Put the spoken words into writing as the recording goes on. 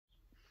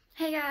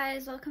Hey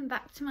guys, welcome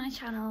back to my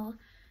channel.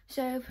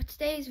 So for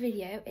today's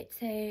video,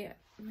 it's a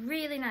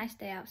really nice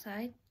day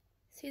outside.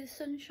 See the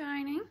sun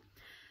shining?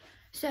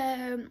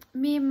 So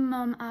me and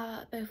Mum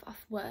are both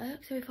off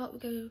work, so we thought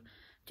we'd go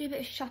do a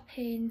bit of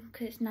shopping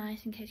because it's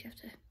nice in case you have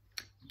to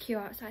queue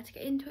outside to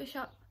get into a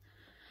shop.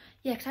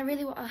 Yeah, because I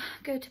really want to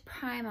go to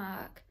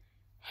Primark,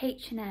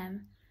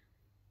 H&M.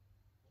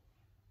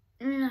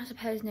 I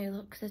suppose no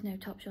luck because there's no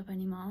Topshop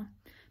anymore.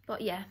 But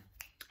yeah,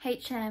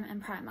 H&M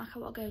and Primark I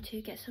want to go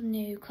to, get some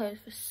new clothes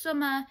for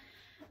summer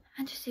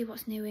and just see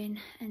what's new in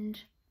and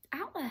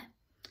out there.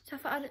 So I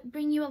thought I'd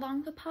bring you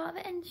along for part of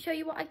it and show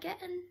you what I get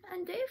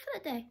and do for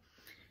the day.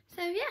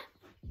 So yeah.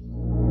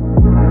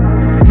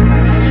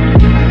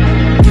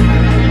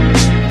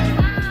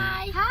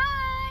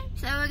 Hi!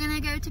 So we're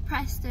going to go to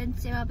Preston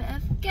to do a bit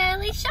of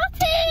girly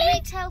shopping.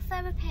 Retail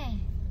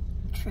therapy.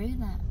 True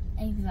that,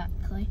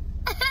 exactly.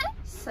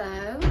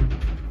 So,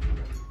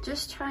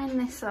 just trying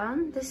this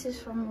on. This is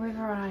from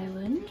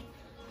Riverisland.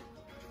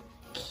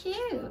 Cute.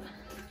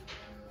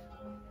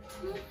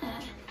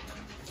 Yeah.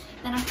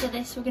 Then after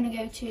this, we're going to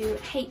go to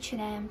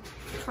H&M,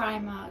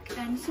 Primark,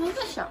 and some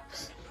other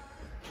shops.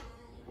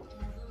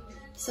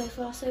 So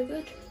far, so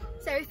good.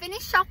 So we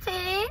finished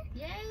shopping.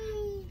 Yay!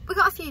 We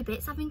got a few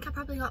bits. I think I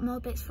probably got more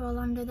bits for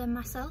Orlando than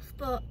myself,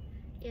 but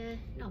Yeah,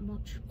 not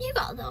much. you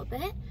got a little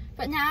bit.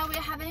 But now we're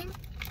having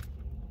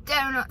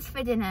donuts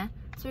for dinner.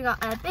 So we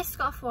got a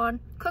biscoff one,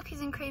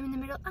 cookies and cream in the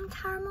middle, and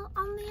caramel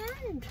on the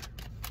end.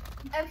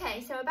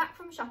 Okay, so we're back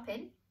from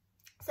shopping.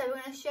 So we're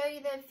going to show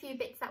you the few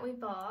bits that we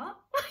bought.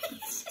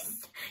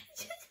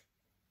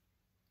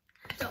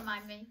 Don't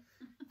mind me.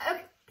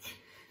 Okay.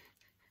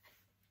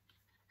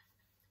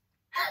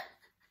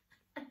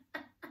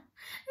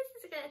 This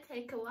is going to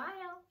take a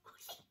while.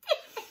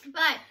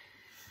 Right.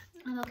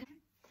 I'm okay.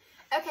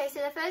 Okay, so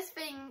the first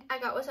thing I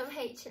got was from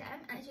H&M,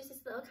 and it's just this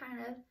little kind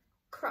of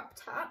crop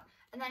top.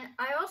 And then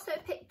I also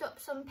picked up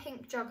some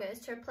pink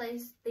joggers to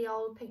replace the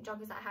old pink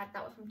joggers that I had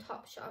that were from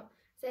Topshop.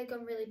 So they've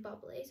gone really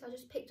bobbly. So I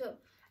just picked up,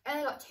 I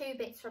only got 2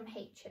 bits from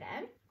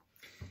H&M.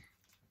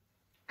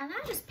 And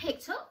I just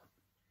picked up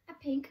a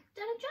pink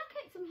denim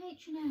jacket from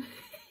H&M.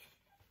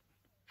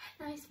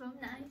 Nice, Mum,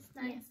 nice.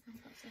 Yes, I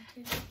thought so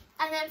too.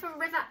 And then from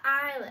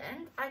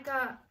Riverisland, I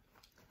got,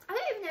 I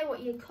don't even know what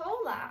you'd call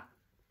that.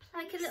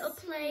 Like a little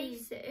play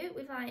suit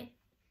with like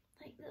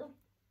little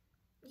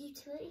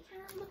utility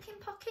kind of looking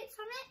pockets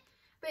on it.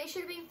 But it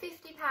should have been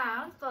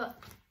 £50, but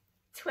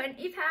 £20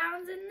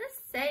 in the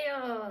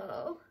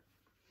sale.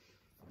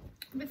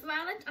 With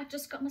Ryland, I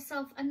just got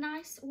myself a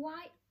nice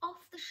white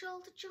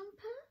off-the-shoulder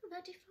jumper,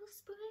 ready for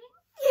spring.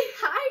 You're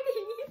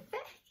hiding your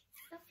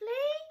face.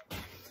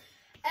 Lovely.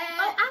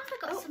 Oh, and I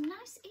got some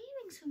nice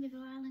earrings from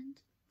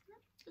Riverisland.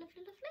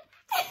 Lovely, lovely.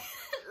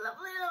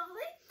 Lovely,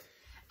 lovely.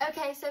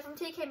 Okay, so from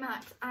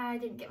TKmaxx, I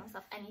didn't get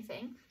myself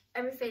anything.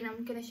 Everything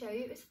I'm going to show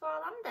you is for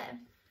Orlando.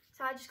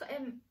 So I just got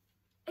him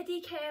a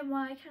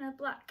DKNY kind of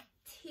black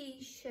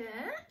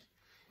t-shirt.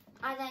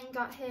 I then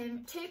got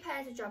him 2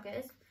 pairs of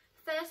joggers.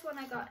 First one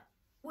I got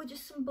were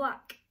just some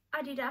black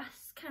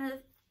Adidas kind of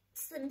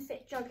slim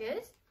fit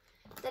joggers.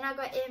 Then I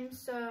got him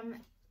some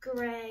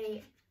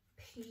grey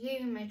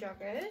Puma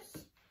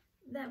joggers.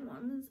 Them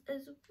ones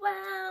as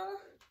well.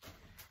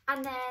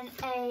 And then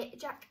a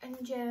Jack and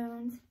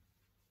Jones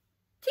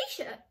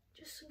t-shirt.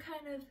 Just some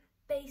kind of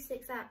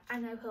basics that I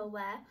know he'll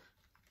wear.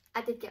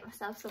 I did get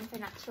myself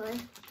something actually.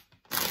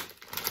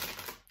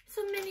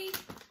 Some mini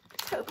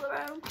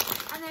Toblerone,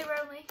 and they were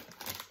only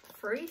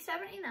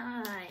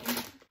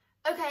 $3.79.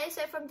 Okay,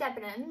 so from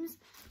Debenhams,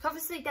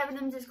 obviously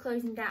Debenhams is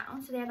closing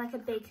down, so they had like a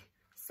big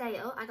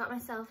sale. I got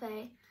myself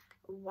a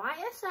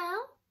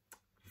YSL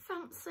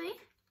fancy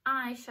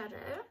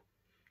eyeshadow.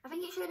 I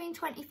think it should have been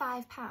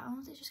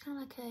 £25. It's just kind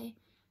of like a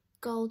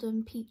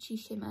golden peachy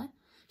shimmer.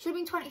 Should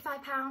have been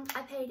 £25.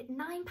 I paid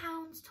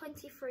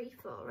 £9.23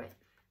 for it.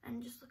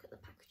 And just look at the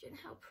packaging,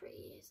 how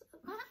pretty is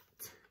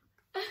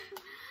that?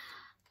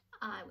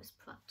 I was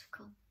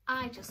practical.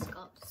 I just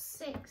got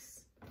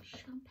 6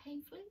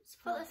 champagne flutes.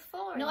 Well, there's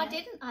 4 No, in I it.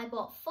 didn't. I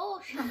bought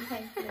 4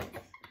 champagne flutes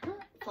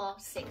for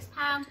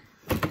 £6.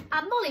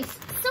 And Molly's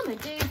summer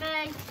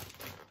duvet,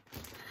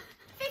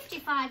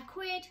 55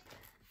 quid,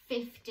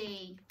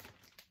 50.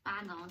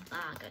 Bang on,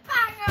 bargain.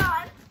 Hang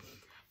on!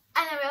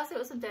 And then we also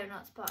got some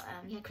donuts, but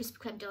Yeah, Krispy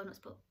Kreme donuts,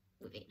 but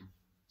we've eaten them.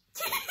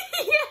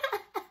 yeah.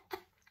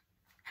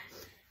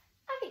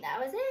 I think that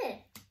was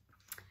it.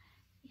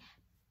 Yeah.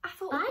 I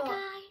thought. Bye,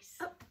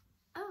 guys.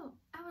 Oh,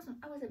 I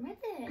wasn't ready.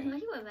 Oh,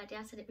 you weren't ready.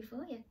 I said it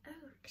before you. Oh,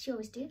 Because you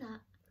always do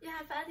that. yeah,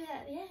 but I did it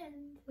at the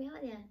end. We are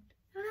at the end.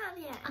 We're not at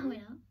the end. Oh, we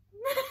are.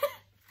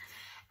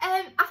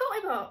 I thought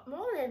I bought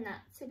more than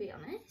that, to be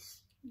honest.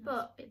 But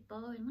But a bit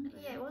boring, wasn't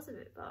it? yeah, it was a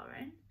bit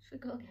boring.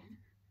 Should we go again?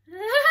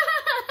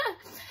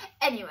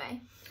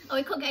 Anyway. Oh,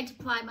 we couldn't get into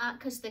Primark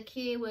because the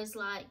queue was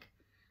like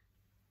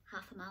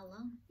half a mile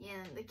long.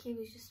 Yeah, the queue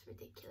was just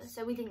ridiculous.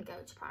 So we didn't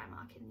go to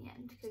Primark in the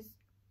end because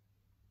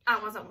I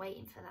wasn't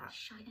waiting for that.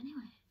 Shite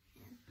anyway.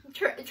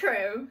 Yeah.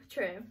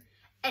 True.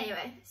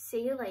 Anyway,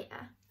 see you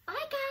later. Bye,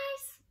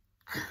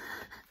 guys.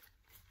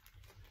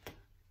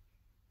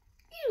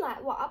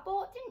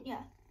 didn't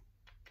you?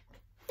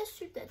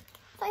 Yes, you did.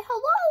 Say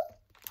hello.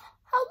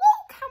 Hello,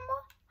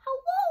 camera.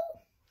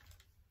 Hello.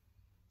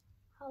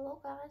 Hello,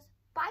 guys.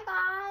 Bye,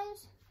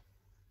 guys.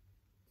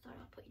 Sorry,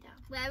 I'll put you down.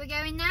 Where are we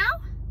going now?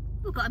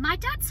 We've got to my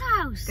dad's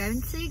house.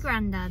 Going to see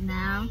Grandad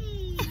now.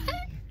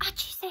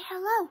 Archie, say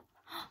hello.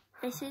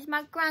 This is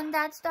my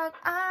granddad's dog,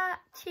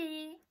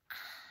 Archie.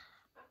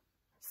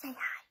 Say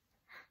hi.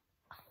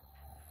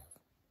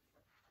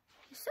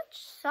 You're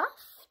such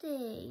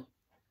softy.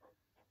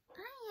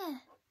 Are you?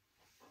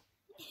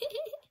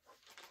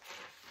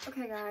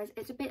 Okay, guys,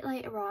 it's a bit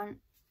later on.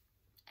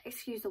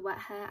 Excuse the wet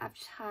hair. I've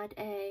just had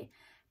a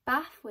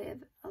bath with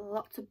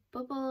lots of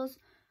bubbles.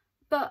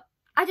 But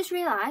I just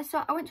realised,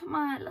 so I went to put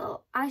my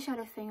little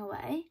eyeshadow thing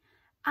away.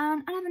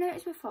 And I never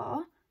noticed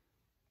before.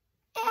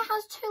 It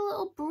has two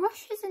little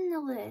brushes in the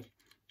lid.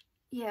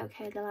 Yeah,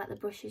 okay, they're like the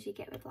brushes you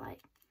get with like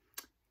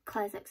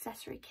Claire's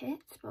accessory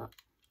kits, but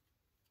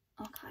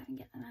I can't even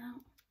get them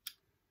out.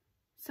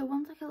 So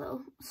one's like a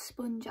little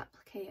sponge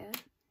applicator.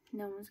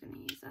 No one's going to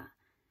use that.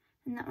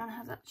 And that one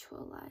has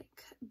actual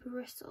like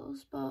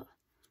bristles, but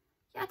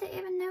yeah, I didn't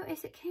even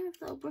notice it came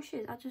with little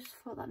brushes. I just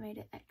thought that made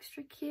it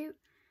extra cute.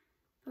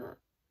 But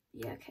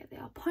yeah, okay, they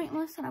are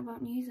pointless and I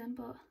won't use them,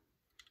 but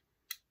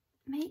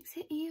makes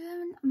it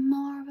even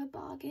more of a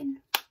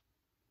bargain.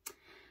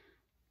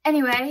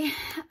 Anyway,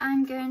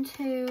 I'm going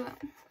to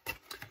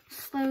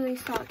slowly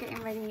start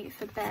getting ready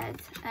for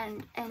bed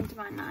and end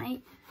my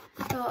night.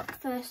 But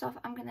first off,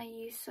 I'm going to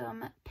use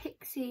some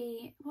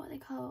Pixie, what are they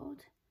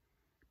called?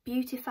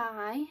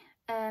 Beautify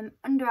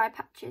under eye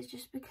patches,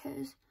 just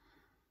because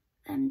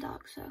them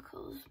dark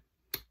circles,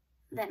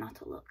 they're not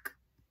a look.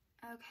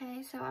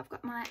 Okay, so I've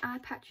got my eye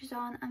patches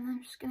on and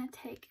I'm just going to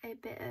take a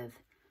bit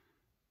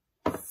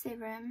of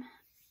serum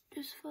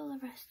just for the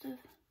rest of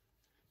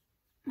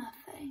my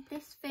face.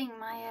 This thing,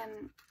 my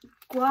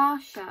gua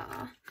sha,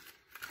 I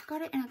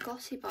got it in a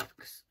glossy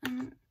box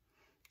and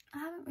I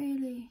haven't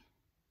really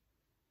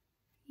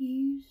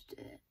used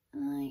it.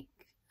 Like,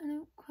 I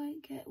don't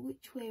quite get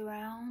which way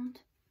round.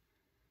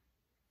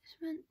 It's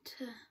meant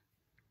to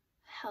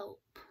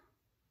help,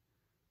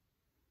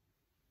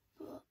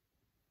 but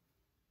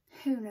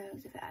who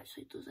knows if it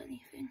actually does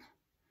anything.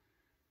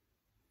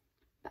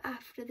 But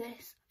after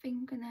this, I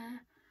think I'm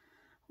gonna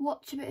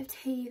watch a bit of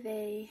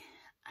TV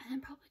and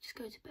then probably just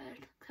go to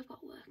bed because I've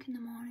got work in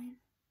the morning.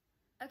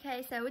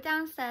 Okay, so we're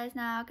downstairs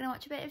now, gonna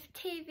watch a bit of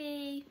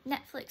TV,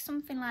 Netflix,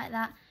 something like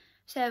that.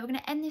 So we're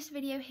gonna end this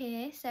video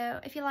here. So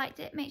if you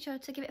liked it, make sure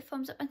to give it a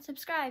thumbs up and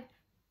subscribe.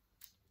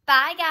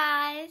 Bye,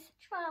 guys.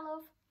 Try,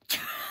 love.